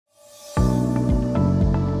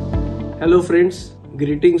Hello friends,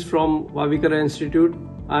 greetings from Wavikar Eye Institute.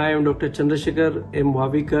 I am Dr. Chandrasekhar M.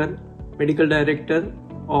 Wavikar, Medical Director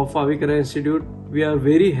of Wavikar Eye Institute. We are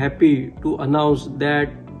very happy to announce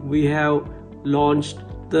that we have launched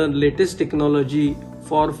the latest technology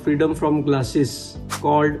for freedom from glasses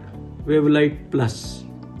called Wavelight Plus.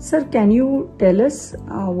 Sir, can you tell us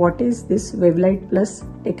what is this Wavelight Plus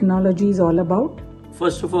technology is all about?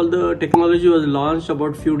 First of all, the technology was launched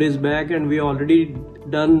about few days back and we already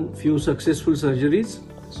done few successful surgeries.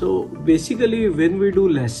 So basically when we do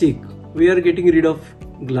LASIK, we are getting rid of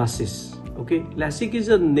glasses. Okay, LASIK is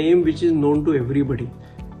a name which is known to everybody,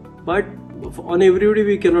 but on everybody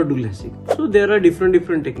we cannot do LASIK. So there are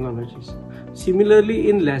different technologies. Similarly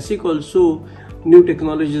in LASIK also new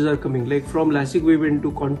technologies are coming, like from LASIK we went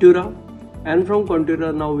to Contura, and from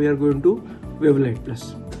Contura now we are going to Wavelight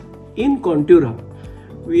Plus. In Contura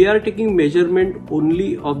we are taking measurement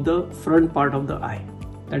only of the front part of the eye,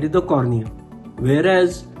 that is the cornea,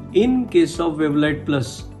 whereas in case of Wavelight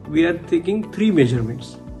Plus we are taking three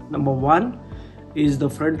measurements. Number one is the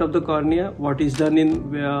front of the cornea, what is done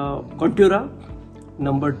in Contura.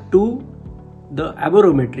 Number two, the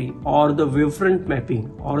aberrometry or the wavefront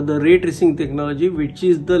mapping or the ray tracing technology, which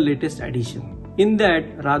is the latest addition. In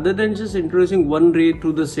that, rather than just introducing one ray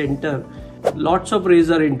to the center, lots of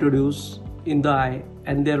rays are introduced in the eye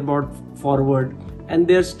and they are brought forward and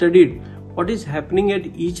they are studied what is happening at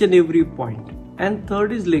each and every point. And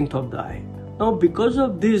third is length of the eye. Now because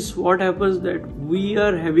of this, what happens that we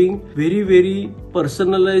are having very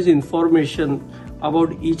personalized information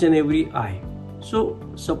about each and every eye. So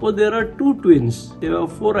suppose there are two twins, there are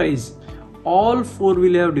four eyes, all four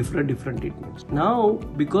will have different treatments. Now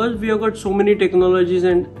because we have got so many technologies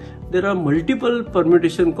and there are multiple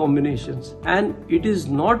permutation combinations, and it is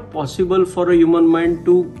not possible for a human mind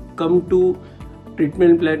to come to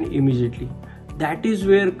treatment plan immediately. That is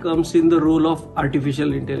where comes in the role of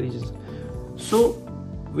artificial intelligence. So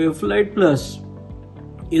Wavelight Plus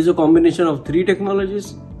is a combination of three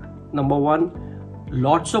technologies. Number one,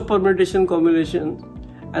 lots of permutation combinations,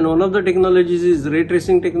 and one of the technologies is ray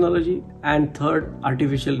tracing technology, and third,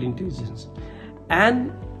 artificial intelligence.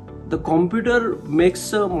 And the computer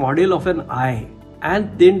makes a model of an eye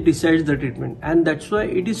and then decides the treatment, and that's why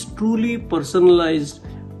it is truly personalized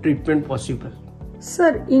treatment possible.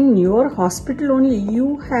 Sir, in your hospital only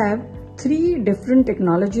you have three different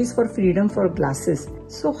technologies for freedom for glasses.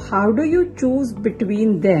 So how do you choose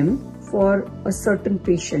between them for a certain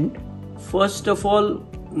patient? First of all,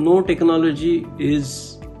 no technology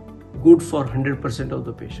is good for 100% of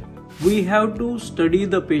the patient. We have to study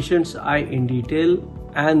the patient's eye in detail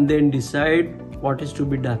and then decide what is to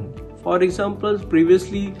be done. For example,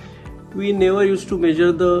 previously we never used to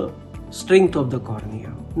measure the strength of the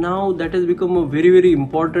cornea. Now that has become a very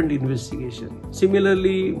important investigation.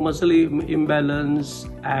 Similarly, muscle imbalance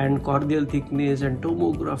and corneal thickness and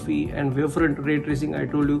tomography and wavefront ray tracing, I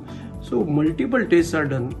told you. So multiple tests are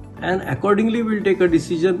done, and accordingly we'll take a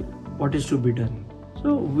decision what is to be done.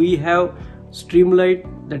 So we have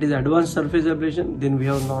Streamlight, that is advanced surface ablation, then we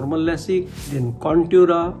have normal LASIK, then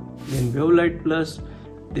Contura, then Wavelight Plus,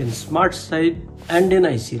 then Smart Sight, and then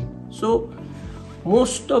ICL. So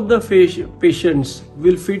most of the patients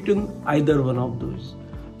will fit in either one of those.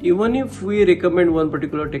 Even if we recommend one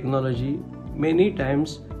particular technology, many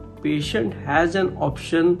times patient has an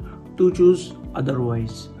option to choose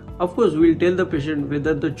otherwise. Of course, we'll tell the patient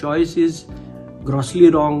whether the choice is grossly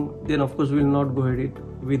wrong, then of course we'll not go ahead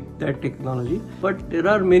with that technology. But there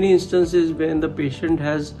are many instances when the patient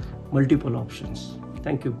has multiple options.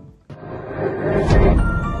 Thank you.